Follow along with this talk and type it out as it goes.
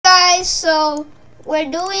guys, so we're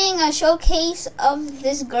doing a showcase of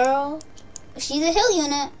this girl. She's a hill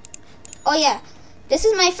unit. Oh yeah, this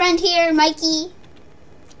is my friend here, Mikey.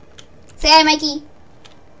 Say hi, Mikey.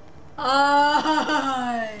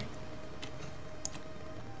 Hi.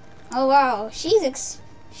 Oh wow, she's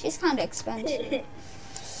kind of expensive.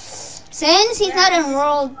 Since he's not in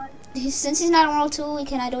world 2, we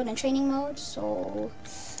cannot do it in training mode. So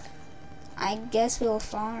I guess we'll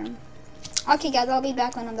farm. Okay, guys, I'll be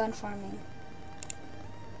back when I'm done farming.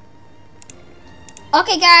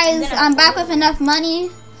 Okay, guys, I'm back with enough money.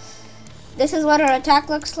 This is what our attack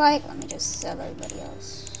looks like. Let me just sell everybody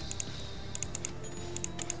else.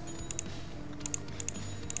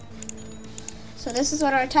 So this is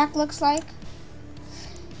what our attack looks like.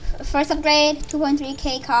 First upgrade,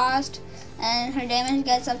 2.3k cost, and her damage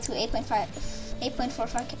gets up to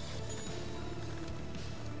 8.45k.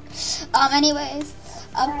 Anyways,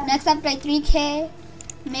 next upgrade, 3k,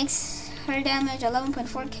 makes her damage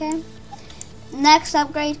 11.4k. Next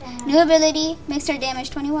upgrade, new ability, makes her damage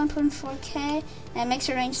 21.4k, and makes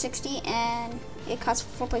her range 60, and it costs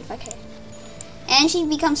 4.5k. And she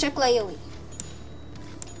becomes circle AoE.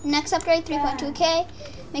 Next upgrade, 3.2k,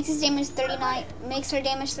 makes her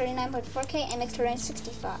damage 39.4k, and makes her range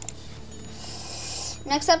 65.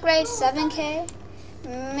 Next upgrade, 7k,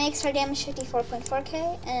 makes her damage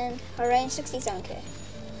 54.4k, and her range 67k.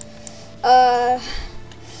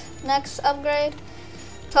 Next upgrade,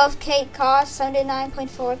 12k cost,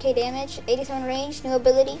 79.4k damage, 87 range, new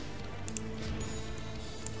ability.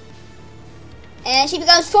 And she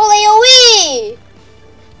becomes full AoE!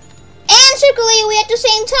 And circle AoE at the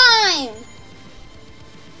same time!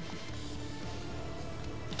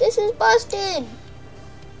 This is busted!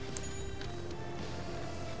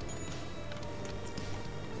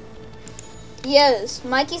 Yes,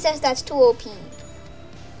 Mikey says that's too OP.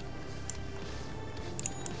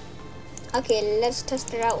 Okay, let's test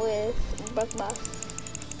her out with Brook Buff.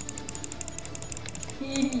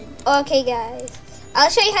 Okay, guys, I'll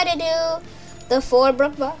show you how to do the 4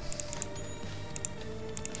 Brook Buff.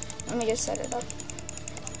 Let me just set it up.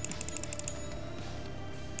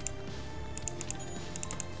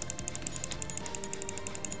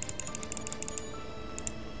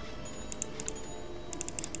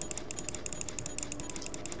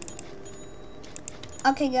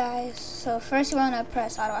 Okay, guys, so first you want to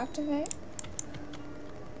press auto activate.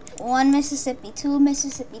 1 Mississippi, 2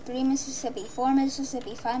 Mississippi, 3 Mississippi, 4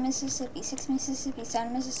 Mississippi, 5 Mississippi, 6 Mississippi,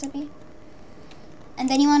 7 Mississippi. And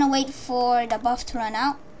then you want to wait for the buff to run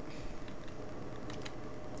out.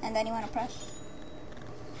 And then you want to press.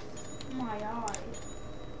 My eyes.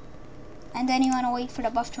 And then you want to wait for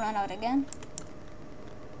the buff to run out again.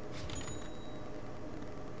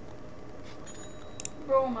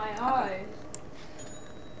 Bro, my eyes.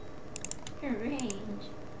 Your range.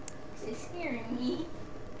 It's scaring me.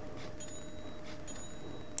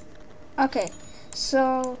 Okay,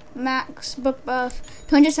 so max book buff,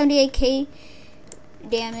 278k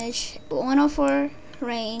damage, 104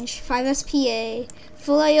 range, 5 SPA,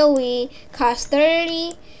 full AoE, cost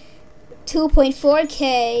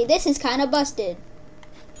 32.4k. This is kind of busted.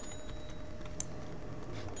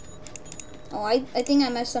 Oh, I think I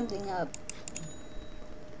messed something up.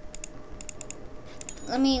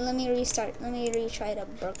 Let me restart. Let me retry the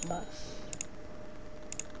Brook buff.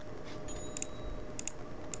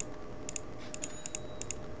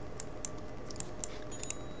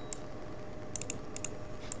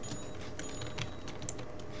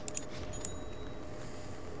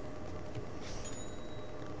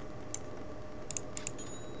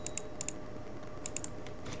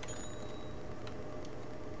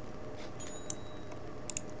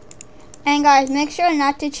 And guys, make sure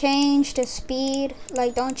not to change the speed.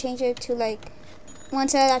 Like, don't change it to like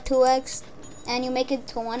once at 2x, and you make it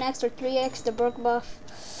to 1x or 3x. The Brook buff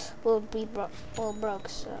will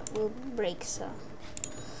break. So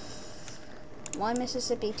 1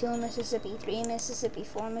 Mississippi, 2 Mississippi, 3 Mississippi,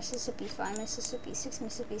 4 Mississippi, 5 Mississippi, 6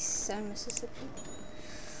 Mississippi, 7 Mississippi.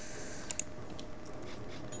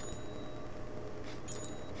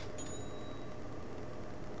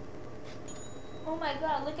 Oh my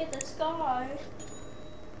god, look at the sky.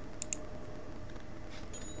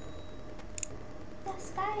 The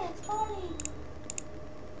sky is falling.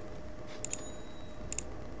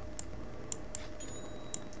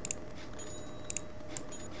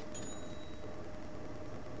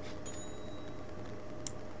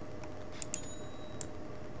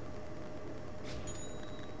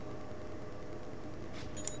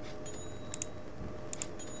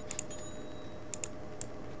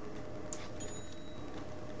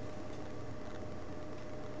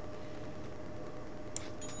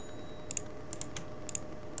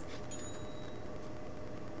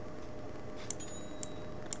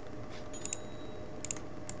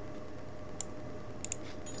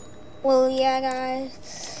 Well, yeah,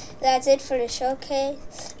 guys, that's it for the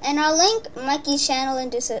showcase. And I'll link Mikey's channel in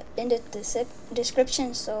the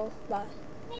description. So, bye.